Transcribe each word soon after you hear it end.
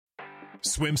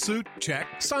Swimsuit? Check.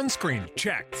 Sunscreen?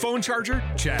 Check. Phone charger?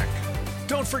 Check.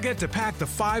 Don't forget to pack the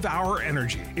 5-Hour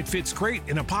Energy. It fits great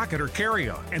in a pocket or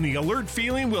carry-on, and the alert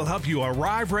feeling will help you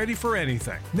arrive ready for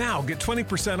anything. Now get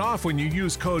 20% off when you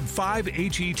use code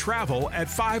 5HETRAVEL at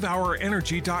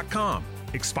 5hourenergy.com.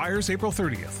 Expires April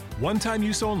 30th. One-time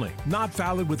use only. Not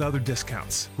valid with other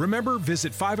discounts. Remember,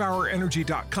 visit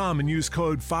 5hourenergy.com and use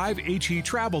code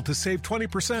 5HETRAVEL to save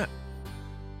 20%.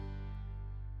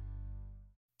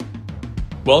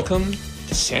 Welcome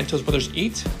to Santos Brothers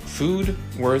Eat, Food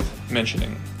Worth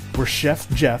Mentioning, where Chef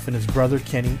Jeff and his brother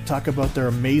Kenny talk about their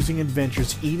amazing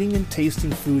adventures eating and tasting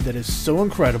food that is so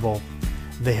incredible,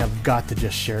 they have got to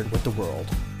just share it with the world.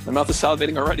 My mouth is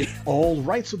salivating already. All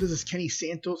right, so this is Kenny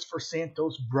Santos for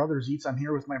Santos Brothers Eats. I'm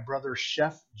here with my brother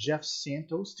Chef Jeff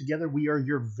Santos. Together we are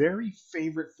your very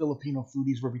favorite Filipino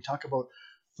foodies, where we talk about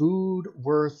food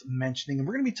worth mentioning. And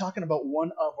we're going to be talking about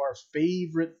one of our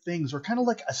favorite things, or kind of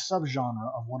like a subgenre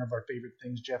of one of our favorite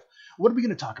things. Jeff, what are we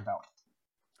going to talk about?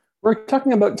 We're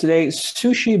talking about today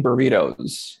sushi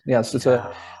burritos. Yes, it's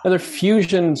another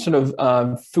fusion sort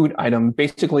of food item.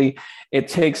 Basically, it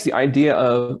takes the idea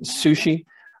of sushi.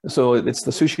 So it's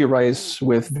the sushi rice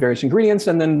with various ingredients,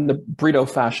 and then the burrito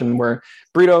fashion, where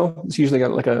burrito is usually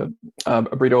got like a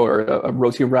burrito or a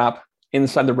roti wrap.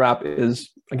 Inside the wrap is,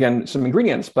 again, some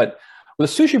ingredients. But with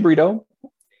a sushi burrito,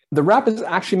 the wrap is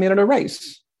actually made out of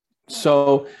rice.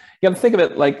 So you have to think of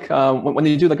it like when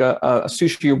you do like a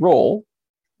sushi roll,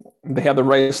 they have the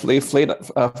rice laid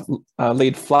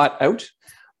flat out,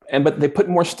 but they put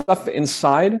more stuff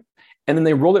inside, and then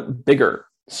they roll it bigger.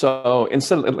 So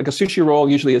instead of like a sushi roll,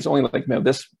 usually it's only like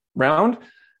this round.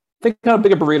 Think how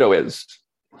big a burrito is.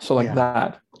 So like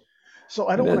that. So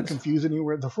I don't want to confuse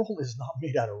anywhere. The roll is not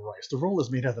made out of rice. The roll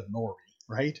is made out of nori,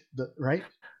 right? Right,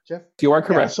 Jeff? You are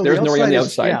correct. So there's nori on the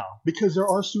outside. Yeah, because there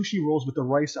are sushi rolls with the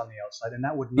rice on the outside, and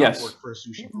that would not work for a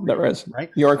sushi burrito. That is right.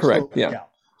 You are correct. Yeah.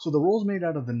 So the roll's made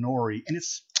out of the nori, and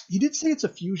he did say it's a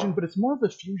fusion, but it's more of a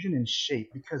fusion in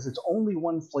shape because it's only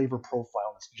one flavor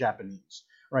profile. It's Japanese,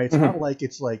 right? It's not like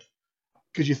it's like,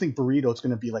 because you think burrito, it's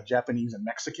going to be like Japanese and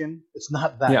Mexican. It's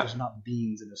not that. There's not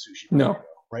beans in a sushi burrito. No.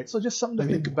 Right, so just something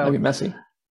to think about. That'd be messy.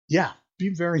 Yeah,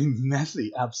 be very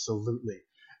messy, absolutely.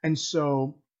 And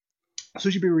so,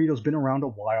 sushi burrito's been around a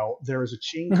while. There is a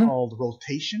chain called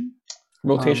Rotation.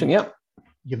 Rotation,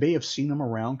 You may have seen them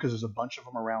around because there's a bunch of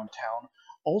them around town.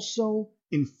 Also,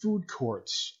 in food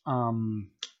courts,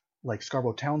 like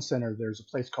Scarborough Town Center, there's a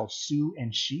place called Su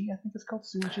and Shi. I think it's called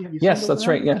Su and Shi. Have you Yes, that's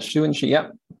right. Yeah, Su and Shi.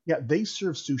 Yeah. Yeah, they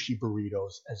serve sushi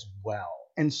burritos as well.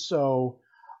 And so,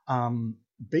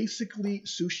 basically,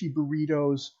 sushi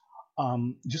burritos,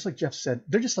 just like Jeff said,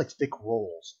 they're just like thick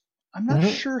rolls. I'm not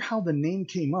sure how the name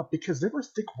came up because there were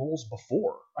thick rolls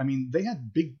before. I mean, they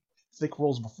had big, thick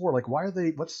rolls before. Like, why are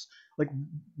they? What's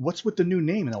with the new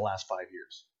name in the last 5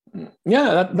 years?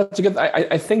 Yeah, that's a good.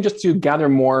 I think just to gather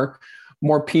more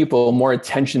people, more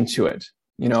attention to it.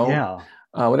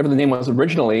 Whatever the name was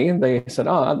originally, they said,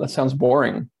 "Oh, that sounds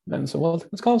boring." And so, well,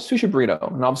 let's call it sushi burrito.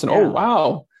 And all of a sudden, oh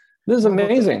wow. This is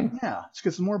amazing.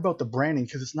 It's more about the branding,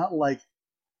 because it's not like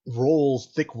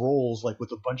rolls, thick rolls, like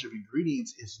with a bunch of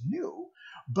ingredients is new,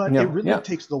 but it really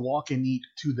takes the walk and eat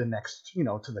to the next,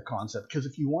 to the concept. Because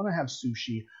if you want to have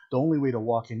sushi, the only way to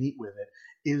walk and eat with it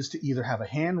is to either have a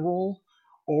hand roll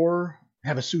or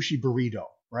have a sushi burrito,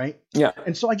 right? Yeah.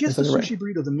 And so I guess the sushi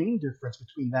burrito, the main difference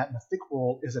between that and the thick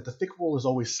roll is that the thick roll is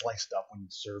always sliced up when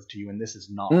it's served to you, and this is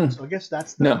not. So I guess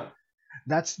that's the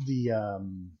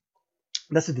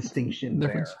distinction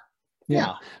there.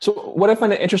 Yeah. So what I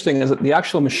find interesting is that the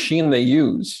actual machine they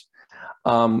use,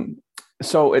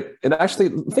 so it actually,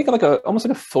 think of almost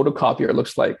like a photocopier, it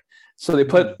looks like. So they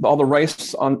put all the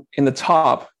rice in the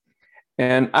top,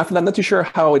 and after that, I'm not too sure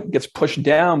how it gets pushed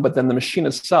down, but then the machine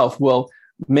itself will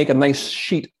make a nice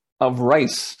sheet of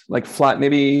rice, like flat,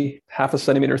 maybe half a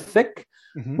centimeter thick,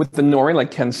 with the nori,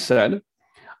 like Ken said.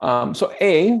 So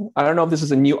I don't know if this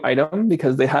is a new item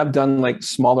because they have done like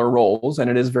smaller rolls and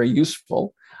it is very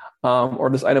useful, or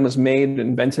this item was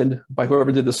invented by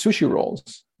whoever did the sushi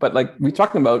rolls. But like we're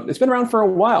talking about, it's been around for a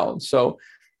while. So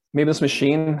maybe this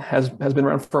machine has been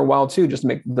around for a while too, just to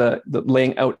make the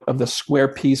laying out of the square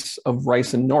piece of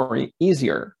rice and nori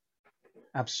easier.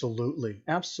 Absolutely.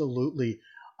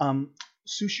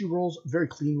 Sushi rolls, very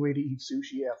clean way to eat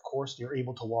sushi. Of course, you're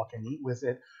able to walk and eat with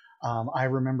it. I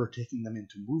remember taking them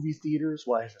into movie theaters.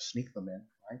 Well, I had to sneak them in,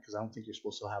 right? Because I don't think you're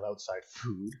supposed to have outside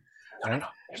food, right?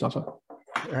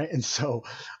 Right. And so,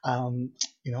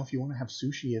 if you want to have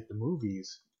sushi at the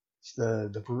movies, it's the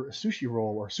sushi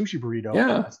roll or sushi burrito.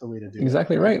 Yeah, that's the way to do it.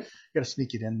 Exactly right. You got to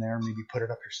sneak it in there, maybe put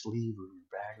it up your sleeve or your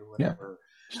bag or whatever.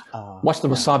 Watch the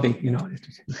wasabi,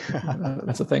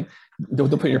 that's the thing. Don't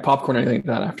put in your popcorn or anything like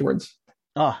that afterwards.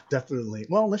 Definitely.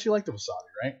 Well, unless you like the wasabi,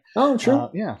 right? Oh, true.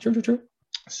 Yeah. True.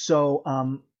 So,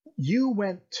 the reason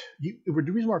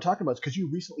why we're talking about it is because you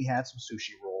recently had some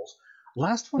sushi rolls.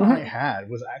 Last one I had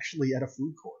was actually at a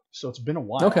food court, so it's been a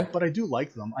while. Okay. But I do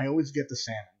like them. I always get the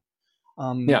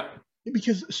salmon.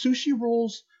 Because sushi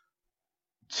rolls,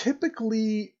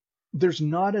 typically, there's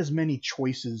not as many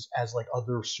choices as like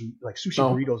other sushi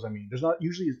burritos. I mean, there's not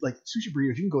usually like sushi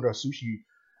burritos. You can go to a sushi,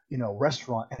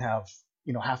 restaurant and have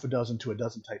half a dozen to a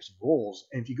dozen types of rolls.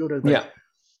 And if you go to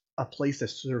a place that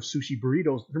serves sushi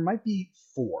burritos, there might be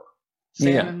 4: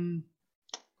 salmon,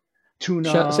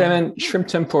 tuna, salmon, shrimp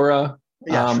tempura.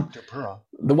 Shrimp tempura.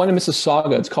 The one in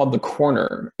Mississauga, it's called The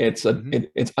Corner. It's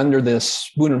it's under this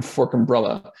spoon and fork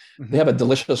umbrella. They have a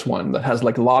delicious one that has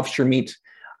like lobster meat,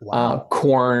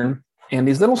 corn, and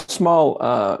these little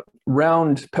small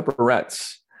round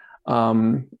pepperettes.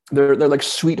 They're like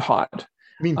sweet hot.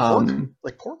 You mean pork?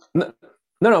 Like pork?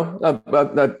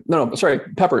 No. Sorry,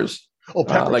 peppers. Oh,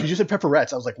 peppers. You said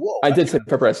pepperettes. I was like, whoa. I did say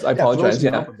pepperettes. I apologize.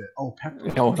 Yeah. Oh,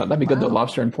 peppers. Oh, that'd be good though.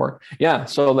 Lobster and pork. Yeah.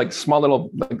 So like small little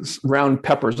like round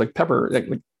peppers, like pepper, like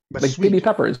baby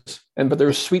peppers, but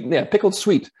they're sweet. Yeah, pickled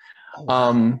sweet. Oh,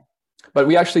 wow. But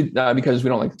we actually, because we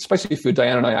don't like spicy food,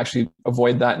 Diana and I actually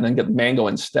avoid that and then get mango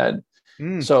instead.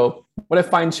 So what I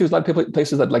find too is a lot of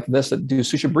places that like this that do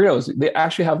sushi burritos, they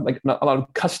actually have like a lot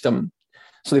of custom.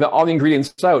 So they've got all the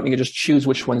ingredients out and you can just choose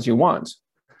which ones you want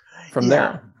from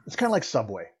there. It's kind of like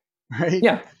Subway, right?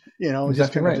 Yeah.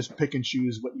 Exactly just pick and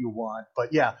choose what you want.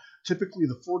 But yeah, typically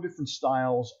the 4 different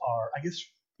styles are,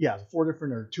 the 4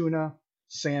 different are tuna,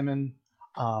 salmon,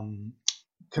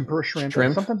 tempura shrimp.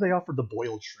 Sometimes they offer the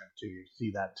boiled shrimp too. You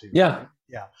see that too. Yeah. Right?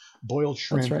 Yeah. Boiled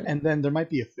shrimp. That's right. And then there might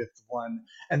be a 5th one.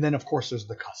 And then of course there's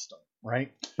the custom,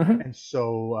 right? And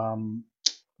so,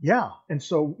 And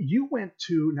so you went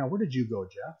to, now where did you go,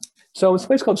 Jeff? So it's a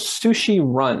place called Sushi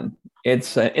Run.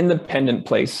 It's an independent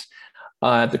place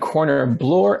at the corner of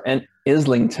Bloor and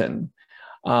Islington.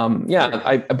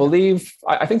 I believe,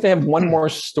 I think they have one more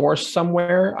store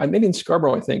somewhere, maybe in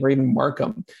Scarborough, I think, or even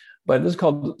Markham. But this is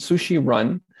called Sushi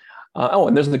Run.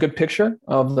 And there's a good picture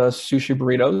of the sushi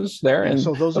burritos there. And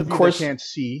so those of you that can't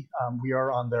see, we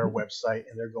are on their website,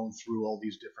 and they're going through all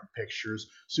these different pictures.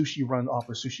 Sushi Run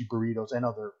offers sushi burritos and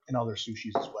other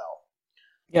sushis as well.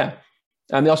 Yeah,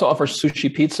 and they also offer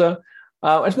sushi pizza.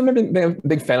 I've never been a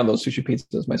big fan of those sushi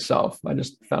pizzas myself. I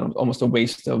just found them almost a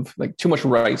waste of like too much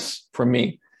rice for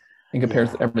me in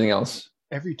comparison to everything else.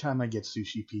 Every time I get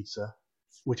sushi pizza,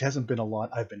 which hasn't been a lot,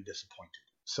 I've been disappointed.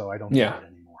 So I don't get it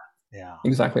anymore. Yeah,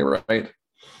 exactly right.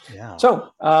 Yeah. So,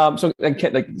 so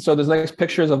there's nice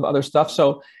pictures of other stuff.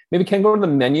 So maybe can go to the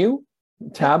menu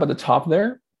tab at the top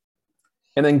there,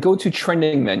 and then go to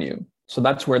trending menu. So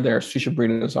that's where their sushi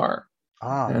burritos are.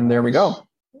 And there we go.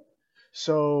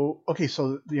 So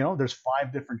there's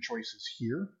 5 different choices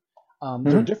here.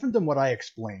 They're different than what I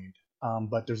explained.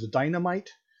 But there's a dynamite.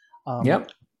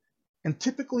 And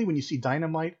typically when you see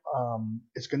dynamite,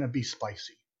 it's going to be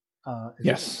spicy.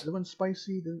 Is the one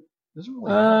spicy? Doesn't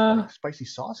really have like spicy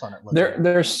sauce on it.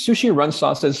 Their Sushi Run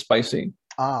sauce is spicy.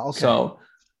 Okay.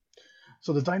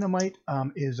 So the dynamite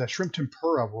is a shrimp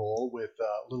tempura roll with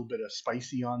a little bit of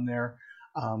spicy on there.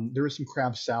 There is some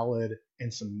crab salad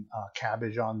and some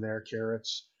cabbage on there,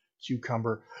 carrots,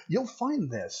 cucumber. You'll find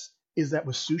this is that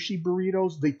with sushi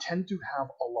burritos, they tend to have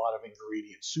a lot of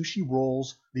ingredients. Sushi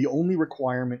rolls, the only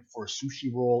requirement for a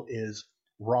sushi roll is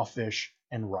raw fish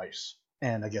and rice,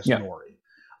 and I guess nori.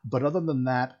 But other than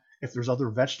that, if there's other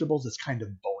vegetables, it's kind of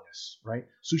bonus, right?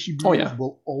 Sushi burritos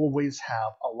will always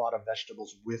have a lot of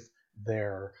vegetables with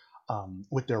their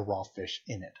raw fish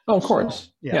in it. Oh, of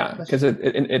course. Because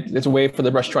it's a way for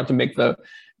the restaurant to make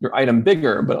your item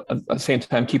bigger, but at the same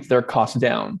time keep their costs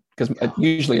down. Because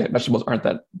usually vegetables aren't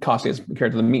that costly as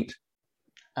compared to the meat.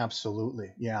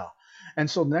 Absolutely, yeah. And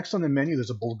so next on the menu, there's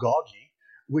a bulgogi,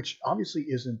 which obviously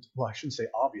isn't, well, I shouldn't say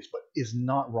obvious, but is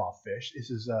not raw fish.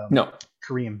 This is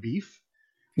Korean beef.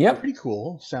 Yeah. Pretty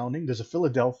cool sounding. There's a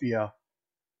Philadelphia.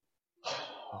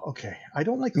 Okay. I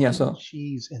don't like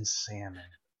cheese and salmon.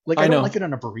 Like I don't like it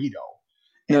on a burrito.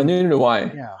 No, neither do I.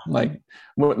 Yeah. Like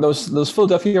those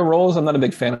Philadelphia rolls, I'm not a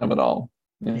big fan of at all.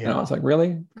 You know, it's like,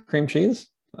 really? Cream cheese?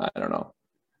 I don't know.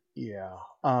 Yeah.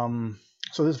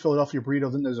 So there's a Philadelphia burrito.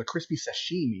 Then there's a crispy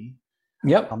sashimi.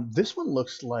 Yep. This one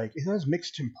looks like it has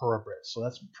mixed tempura bread, so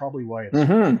that's probably why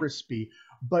it's crispy.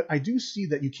 But I do see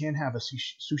that you can have a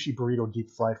sushi burrito deep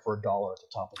fried for $1 at the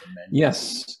top of the menu.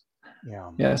 Yes.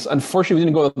 Yeah. Yes. Unfortunately, we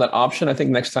didn't go with that option. I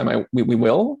think next time we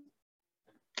will.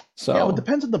 So it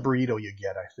depends on the burrito you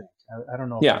get. I think. I don't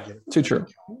know if I Yeah, get it. too true.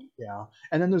 Yeah,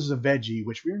 and then there's a veggie,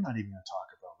 which we're not even going to talk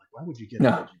about. Like, why would you get a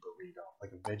veggie burrito?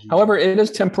 Like a veggie. However, it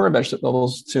is tempura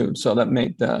vegetables too, so that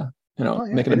make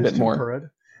make it a bit more.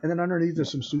 Tempura. And then underneath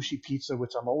there's some sushi pizza,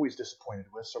 which I'm always disappointed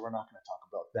with, so we're not going to talk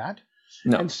about that.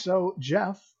 No. And so,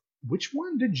 Jeff, which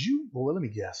one did you? Well, let me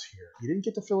guess here. You didn't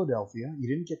get the Philadelphia. You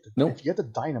didn't get the. Nope. If you get the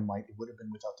Dynamite, it would have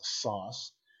been without the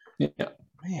sauce. Yeah.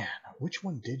 Man, which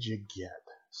one did you get?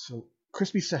 So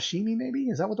crispy sashimi, maybe?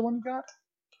 Is that what the one you got?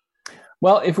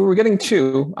 Well, if we were getting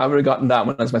two, I would have gotten that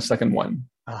one as my second one.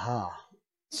 Aha.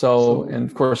 So, and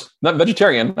of course, not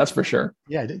vegetarian, that's for sure.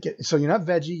 Yeah, I didn't get. So you're not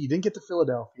veggie. You didn't get the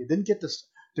Philadelphia. You didn't get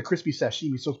the crispy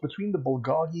sashimi. So it's between the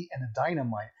bulgogi and the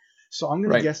Dynamite. So I'm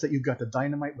going to guess that you got the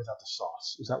Dynamite without the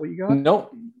sauce. Is that what you got?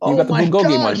 Nope. You got the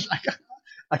bulgogi one.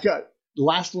 I got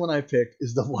last one I picked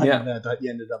is the one that you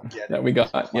ended up getting. That we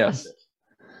got. Classic. Yes.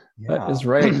 Yeah. That is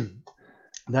right.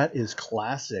 That is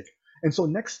classic. And so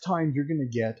next time you're going to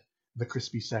get the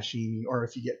crispy sashimi, or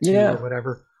if you get two or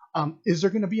whatever, is there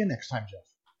going to be a next time,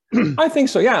 Jeff? I think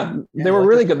so. Yeah, they were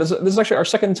really good. This is actually our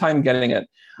second time getting it.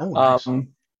 Oh, nice.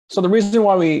 So the reason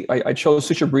why I chose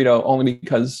sushi burrito only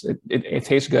because it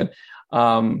tastes good.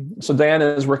 So Diana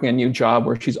is working a new job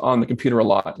where she's on the computer a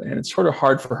lot, and it's sort of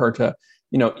hard for her to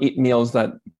eat meals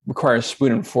that require a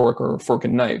spoon and fork or fork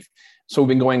and knife. So we've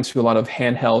been going to a lot of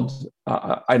handheld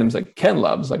items that Ken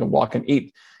loves, like a walk and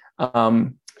eat.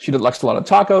 She likes a lot of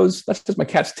tacos. That's just my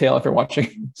cat's tail if you're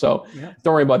watching. So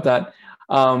don't worry about that.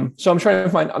 So I'm trying to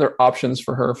find other options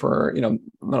for her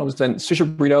then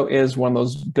sushi burrito is one of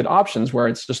those good options where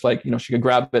it's just like, she could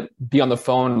grab it, be on the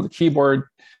phone, the keyboard,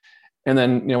 and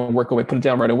then, work away, put it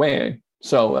down right away.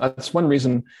 So that's one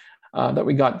reason that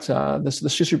we got the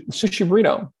sushi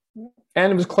burrito,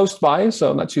 and it was close by.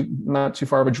 So not too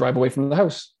far of a drive away from the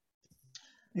house.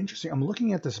 Interesting. I'm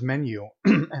looking at this menu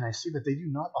and I see that they do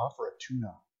not offer a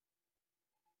tuna.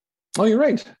 Oh, you're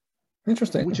right.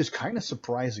 Interesting. Which is kind of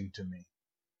surprising to me.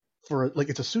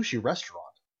 It's a sushi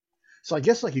restaurant, so I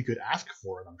guess you could ask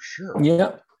for it. I'm sure.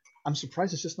 Yeah. I'm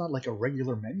surprised it's just not like a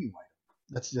regular menu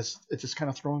item. It's just kind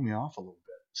of throwing me off a little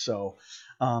bit. So,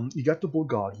 you got the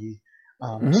bulgogi.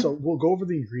 So we'll go over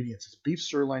the ingredients. It's beef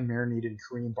sirloin marinated in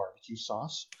Korean barbecue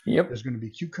sauce. Yep. There's going to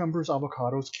be cucumbers,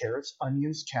 avocados, carrots,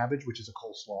 onions, cabbage, which is a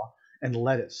coleslaw, and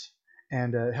lettuce.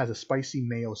 And it has a spicy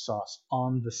mayo sauce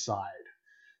on the side.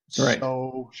 Right.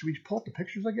 So should we pull up the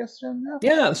pictures, I guess, Jen?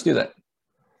 Yeah, let's do that.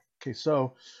 Okay,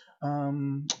 so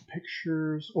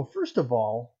pictures. Well, first of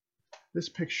all, this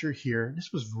picture here,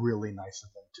 this was really nice of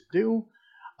them to do.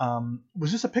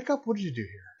 Was this a pickup? What did you do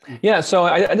here? Yeah, so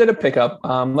I did a pickup.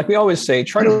 Like we always say,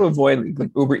 try to avoid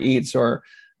like Uber Eats or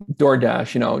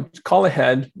DoorDash. Call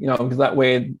ahead, because that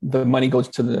way the money goes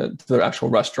to the actual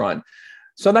restaurant.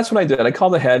 So that's what I did. I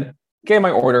called ahead, gave my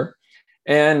order.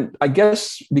 And I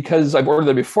guess because I've ordered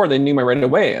it before, they knew me right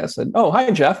away. I said, "Oh, hi,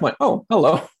 Jeff." I went, "Oh,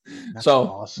 hello." That's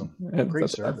awesome.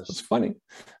 Great service. That's funny.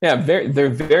 Yeah, they're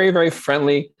very, very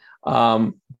friendly,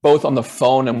 both on the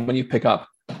phone and when you pick up.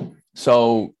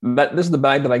 So this is the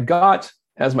bag that I got.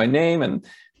 Has my name, and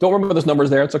don't remember those numbers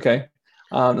there. It's okay.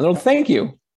 And it'll thank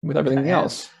you with everything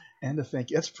else. And a thank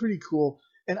you. That's pretty cool.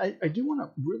 And I do want to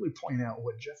really point out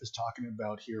what Jeff is talking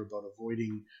about here about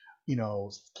avoiding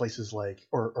places like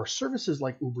or services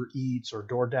like Uber Eats or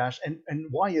DoorDash, and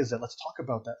why is that? Let's talk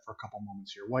about that for a couple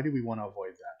moments here. Why do we want to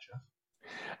avoid that, Jeff?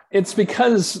 It's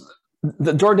because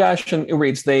the DoorDash and Uber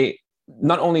Eats, they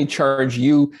not only charge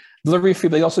you delivery fee,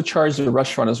 but they also charge the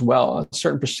restaurant as well a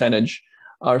certain percentage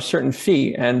or a certain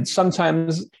fee, and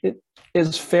sometimes it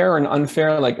is fair and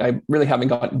unfair. Like I really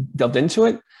haven't delved into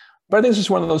it. But I think it's just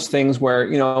one of those things where,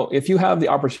 if you have the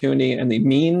opportunity and the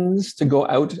means to go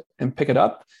out and pick it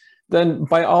up, then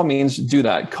by all means do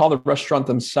that. Call the restaurant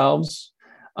themselves,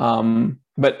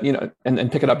 but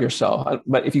and pick it up yourself.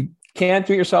 But if you can't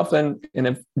do it yourself, and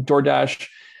if DoorDash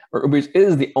or Uber Eats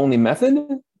is the only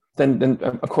method, then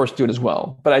of course do it as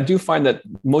well. But I do find that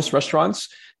most restaurants,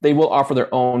 they will offer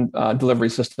their own delivery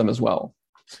system as well.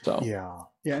 So yeah,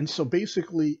 and so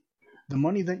basically, the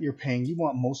money that you're paying, you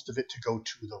want most of it to go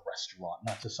to the restaurant,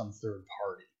 not to some third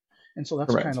party. And so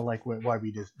that's kind of like why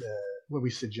we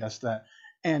suggest that.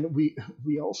 And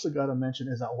we also got to mention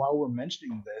is that while we're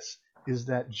mentioning this, is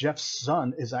that Jeff's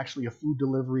son is actually a food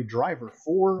delivery driver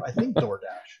for, I think,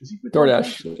 DoorDash. Is he with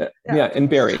DoorDash? Yeah, in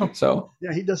Barrie. So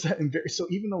yeah, he does that in Barrie. So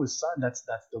even though his son, that's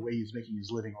the way he's making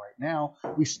his living right now,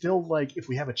 we still if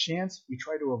we have a chance, we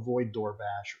try to avoid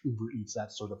DoorDash, Uber Eats,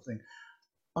 that sort of thing.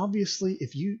 Obviously,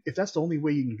 if that's the only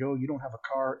way you can go, you don't have a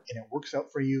car and it works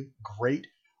out for you, great.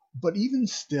 But even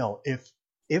still,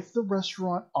 if the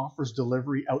restaurant offers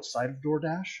delivery outside of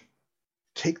DoorDash,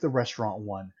 take the restaurant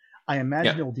one. I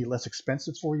imagine it will be less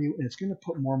expensive for you, and it's going to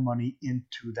put more money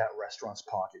into that restaurant's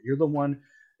pocket. You're the one.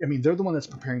 I mean, they're the one that's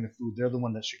preparing the food. They're the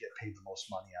one that should get paid the most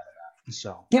money out of that.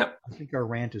 So I think our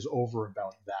rant is over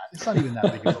about that. It's not even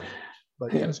that big of a rant.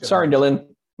 But sorry, Dylan,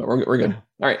 but we're good.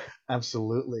 All right.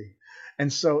 Absolutely.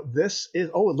 And so this is.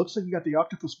 Oh, it looks like you got the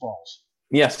octopus balls.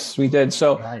 Yes, we did.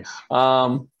 So nice.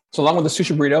 So along with the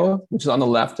sushi burrito, which is on the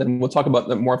left, and we'll talk about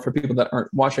that more for people that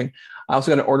aren't watching, I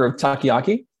also got an order of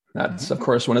takoyaki. That's, of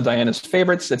course, one of Diana's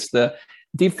favorites. It's the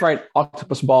deep fried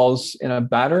octopus balls in a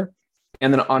batter.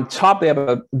 And then on top, they have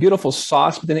a beautiful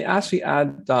sauce, but then they actually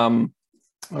add, I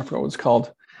forgot what it's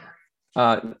called,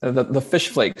 the fish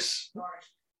flakes.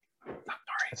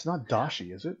 It's not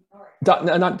dashi, is it?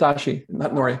 Not dashi,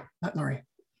 not nori.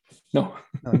 No.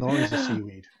 No, nori is a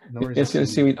seaweed. It's a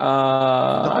seaweed.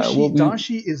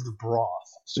 Dashi is the broth.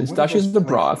 So dashi is the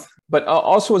broth, but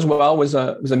also as well was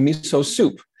a miso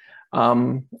soup.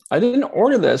 I didn't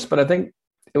order this, but I think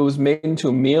it was made into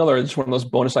a meal or just one of those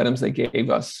bonus items they gave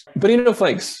us. Bonito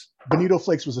flakes. Bonito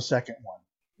flakes was the second one.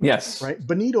 Yes. Right.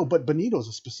 Bonito is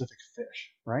a specific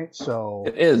fish, right? So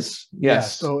it is.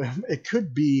 Yes. Yeah, so it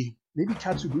could be maybe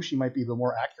katsubushi might be the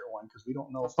more accurate one because we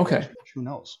don't know. Okay. Fish, who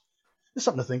knows? It's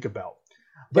something to think about.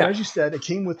 But as you said, it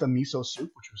came with a miso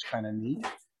soup, which was kind of neat,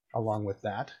 along with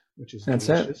that, which is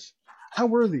delicious. How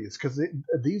were these? Because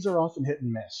these are often hit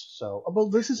and miss. So, well,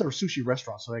 this is a sushi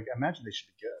restaurant, so I imagine they should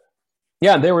be good.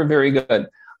 Yeah, they were very good.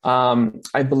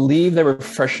 I believe they were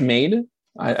fresh made.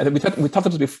 We talked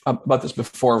about this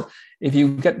before. If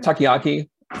you get takoyaki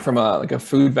from a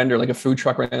food vendor, like a food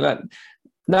truck or anything like that,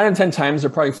 9 out of 10 times they're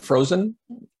probably frozen.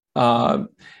 But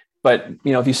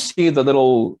if you see the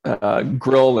little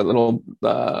grill, the little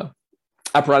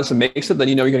apparatus that makes it, then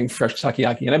you're getting fresh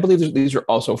takoyaki. And I believe these are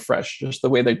also fresh, just the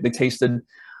way they tasted.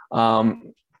 That's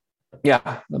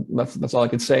all I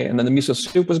could say. And then the miso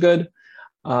soup was good.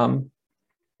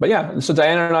 But yeah, so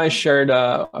Diana and I shared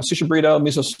a sushi burrito,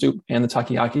 miso soup, and the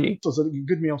takoyaki. So it's a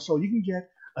good meal. So you can get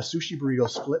a sushi burrito,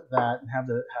 split that, and have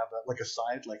like a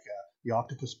side, like the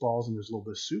octopus balls, and there's a little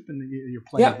bit of soup, and you're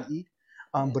plenty to eat.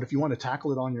 But if you want to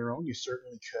tackle it on your own, you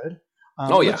certainly could.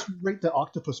 Let's rate the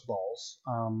octopus balls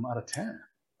out of 10.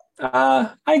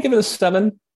 I give it a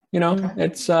 7. Okay.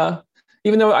 It's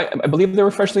even though I believe they were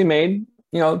freshly made,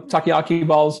 takoyaki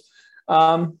balls,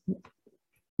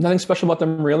 nothing special about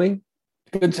them really.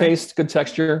 Good taste, good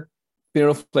texture,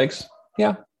 beautiful flakes.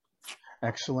 Yeah.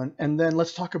 Excellent. And then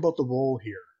let's talk about the roll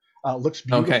here. Looks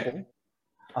beautiful.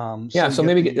 Okay. So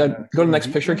maybe go to the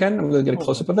next picture, Ken. I'm going to get a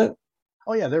close-up of it.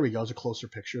 Oh, yeah, there we go. There's a closer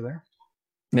picture there.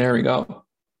 There we go.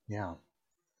 Yeah.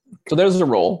 So there's the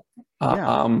roll.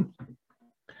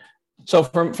 So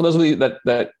for those of you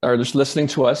that are just listening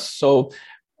to us, so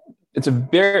it's a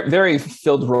very, very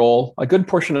filled roll. A good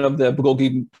portion of the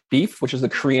bulgogi beef, which is the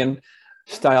Korean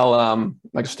style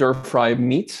like stir-fry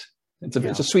meat. It's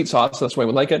a sweet sauce, so that's why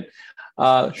we like it.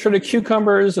 Shredded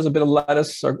cucumbers, there's a bit of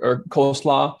lettuce or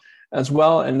coleslaw as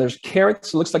well, and there's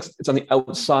carrots. It looks like it's on the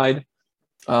outside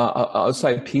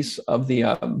piece of the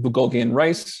bulgogi and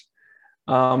rice.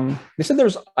 They said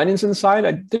there's onions inside.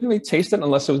 I didn't really taste it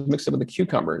unless it was mixed up with the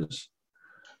cucumbers.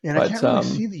 And I can't really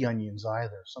see the onions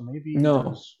either, so maybe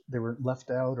they were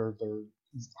left out, or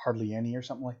there's hardly any, or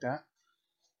something like that.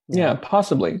 Yeah,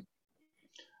 possibly.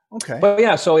 Okay. But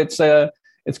yeah, so it's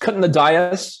cut in the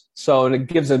dais, so it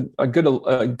gives a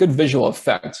good visual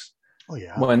effect. Oh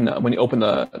yeah. When you open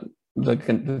the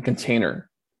container.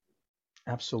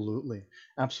 Absolutely.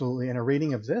 And a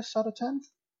rating of this out of 10?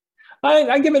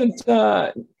 I give it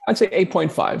I'd say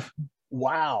 8.5.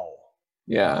 Wow.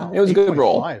 Yeah, it was a good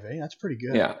roll. 8.5, That's pretty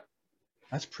good. Yeah.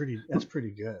 That's pretty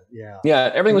good. Yeah.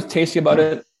 Yeah, everything was tasty about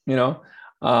it,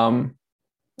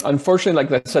 Unfortunately,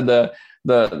 like I said,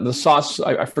 the sauce,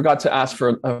 I forgot to ask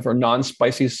for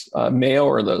non-spicy mayo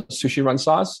or the sushi run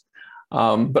sauce.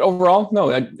 But overall,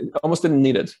 no, I almost didn't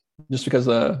need it, just because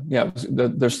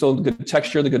there's still good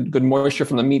texture, the good moisture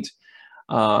from the meat,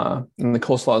 and the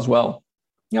coleslaw as well.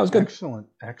 Yeah, it was good.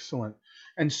 Excellent.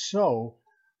 And so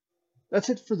that's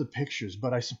it for the pictures.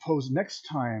 But I suppose next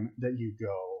time that you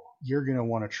go, you're going to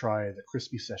want to try the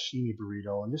crispy sashimi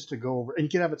burrito. And just to go over, and you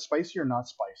can have it spicy or not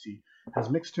spicy. It has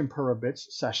mixed tempura bits,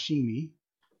 sashimi.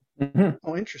 Mm-hmm.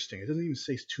 Oh, interesting. It doesn't even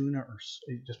say tuna, or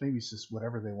it just maybe it's just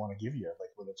whatever they want to give you,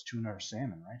 like whether it's tuna or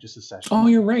salmon, right? Just a sashimi. Oh,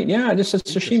 you're right. Yeah, just a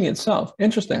sashimi itself.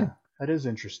 Interesting. Yeah, that is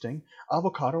interesting.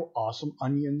 Avocado, awesome.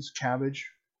 Onions, cabbage,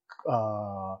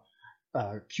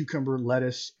 cucumber,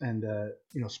 lettuce, and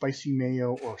spicy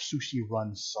mayo or sushi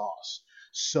run sauce.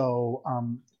 So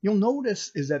you'll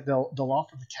notice is that they'll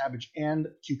offer the cabbage and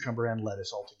cucumber and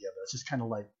lettuce all together. It's just kind of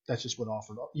like that's just what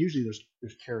offered. Usually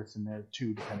there's carrots in there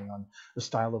too, depending on the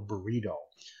style of burrito.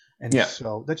 And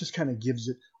so that just kind of gives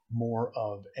it more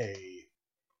of a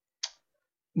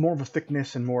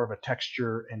thickness and more of a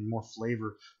texture and more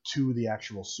flavor to the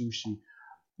actual sushi.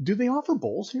 Do they offer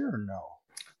bowls here or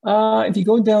no? If you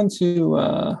go down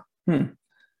to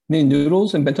the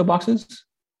noodles and bento boxes.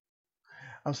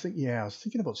 I was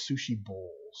thinking about sushi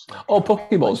bowls. Poke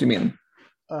bowls, you mean?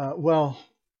 Well,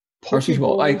 poke sushi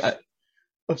bowl.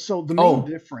 So the main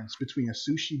difference between a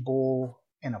sushi bowl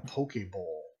and a poke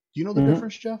bowl. Do you know the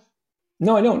difference, Jeff?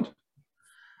 No, I don't.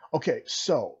 Okay,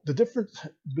 so the difference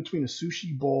between a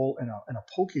sushi bowl and a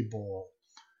poke bowl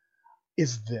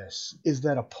is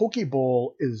that a poke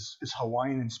bowl is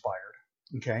Hawaiian inspired,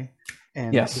 okay?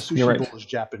 And the sushi bowl is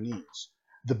Japanese.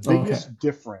 The biggest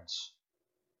difference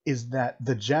is that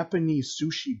the Japanese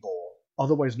sushi bowl,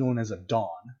 otherwise known as a don,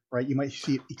 right? You might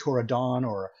see it Ikura don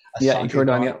or a sake Ikura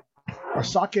don, yeah. Or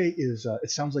sake is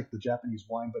it sounds like the Japanese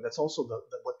wine, but that's also the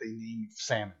what they name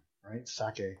salmon, right?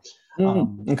 Sake.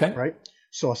 Okay. Right?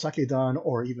 So a sake don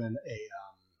or even a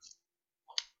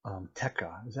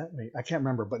tekka, is that right? I can't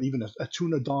remember, but even a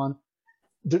tuna don,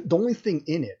 the only thing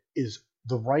in it is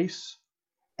the rice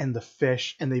and the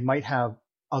fish, and they might have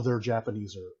other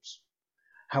Japanese herbs.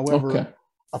 However,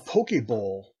 a poke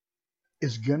bowl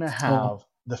is gonna have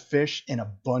the fish and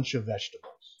a bunch of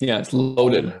vegetables. Yeah, it's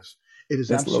loaded. It is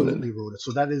absolutely loaded.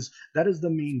 So that is the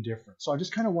main difference. So I'm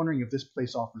just kind of wondering if this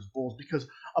place offers bowls, because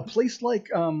a place like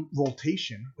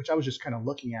Rotation, which I was just kind of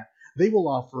looking at, they will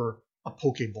offer a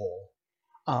poke bowl.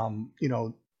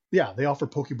 They offer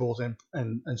poke bowls and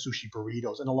sushi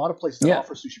burritos, and a lot of places that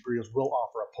offer sushi burritos will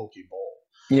offer a poke bowl.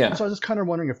 Yeah. And so I was just kind of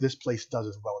wondering if this place does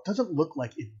as well. It doesn't look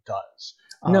like it does.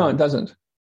 No, it doesn't.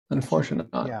 Unfortunately.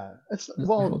 Yeah. It's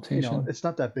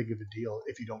not that big of a deal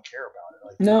if you don't care about it.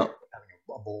 Like having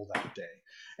a bowl that day.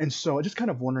 And so I'm just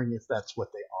kind of wondering if that's what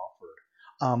they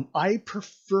offered. I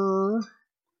prefer.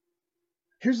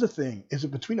 Here's the thing: is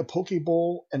it between a poke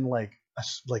bowl and like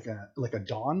a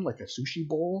don, like a sushi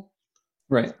bowl?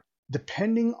 Right.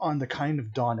 Depending on the kind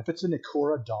of don, if it's an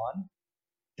Ikura don,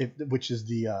 which is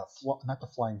the not the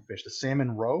flying fish, the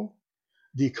salmon roe,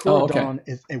 the Ikura don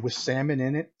with salmon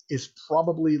in it is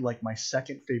probably like my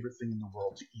second favorite thing in the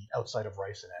world to eat outside of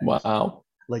rice and eggs. Wow.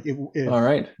 Like it all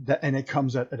right. And it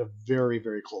comes at a very,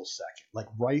 very close second. Like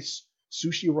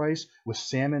sushi rice with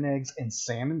salmon eggs and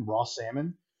raw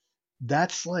salmon.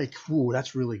 That's like,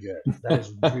 that's really good. That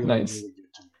is really, nice. Really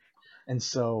good to me. And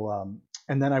so,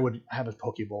 and then I would have a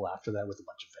poke bowl after that with a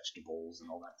bunch of vegetables and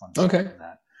all that fun stuff. And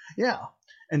that. Yeah.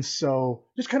 And so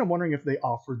just kind of wondering if they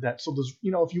offered that. So there's,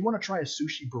 if you want to try a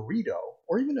sushi burrito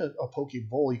or even a poke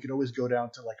bowl, you could always go down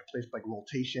to like a place like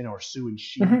Rotation or Su and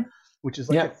Shi, which is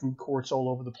like at food courts all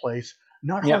over the place.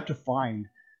 Not hard to find.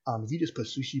 If you just put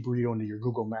sushi burrito into your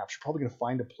Google Maps, you're probably going to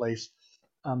find a place,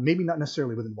 maybe not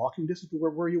necessarily within walking distance of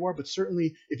where you are, but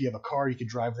certainly if you have a car, you could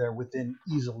drive there within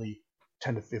easily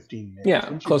 10 to 15 minutes.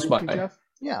 Yeah, close by. Jeff?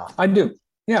 Yeah. I do.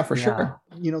 Yeah, for sure.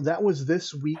 That was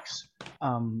this week's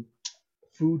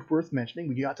food worth mentioning.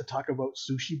 We got to talk about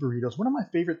sushi burritos. One of my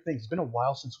favorite things. It's been a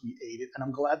while since we ate it, and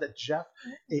I'm glad that Jeff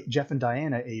and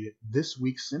Diana ate it this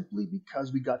week simply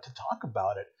because we got to talk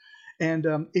about it. And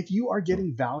if you are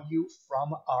getting value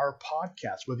from our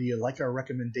podcast, whether you like our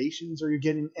recommendations or you're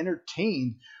getting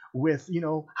entertained with,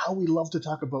 how we love to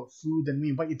talk about food, then we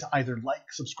invite you to either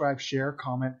like, subscribe, share,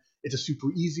 comment. It's a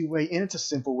super easy way, and it's a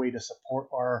simple way to support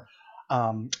our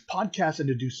podcast and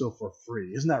to do so for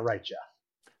free. Isn't that right, Jeff?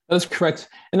 That's correct.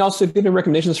 And also, if you have any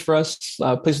recommendations for us,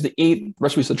 places to eat,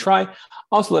 recipes to try,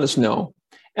 also let us know.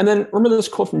 And then remember this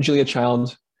quote from Julia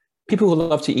Child: people who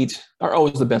love to eat are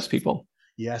always the best people.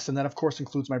 Yes, and that, of course,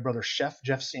 includes my brother, Chef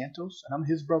Jeff Santos, and I'm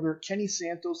his brother, Kenny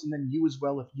Santos, and then you as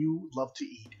well if you love to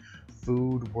eat.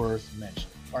 Food worth mentioning.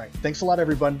 All right. Thanks a lot,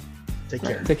 everyone. Take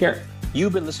care. Right, take care.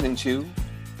 You've been listening to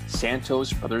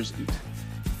Santos Brothers Eat.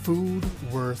 Food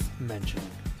worth mentioning.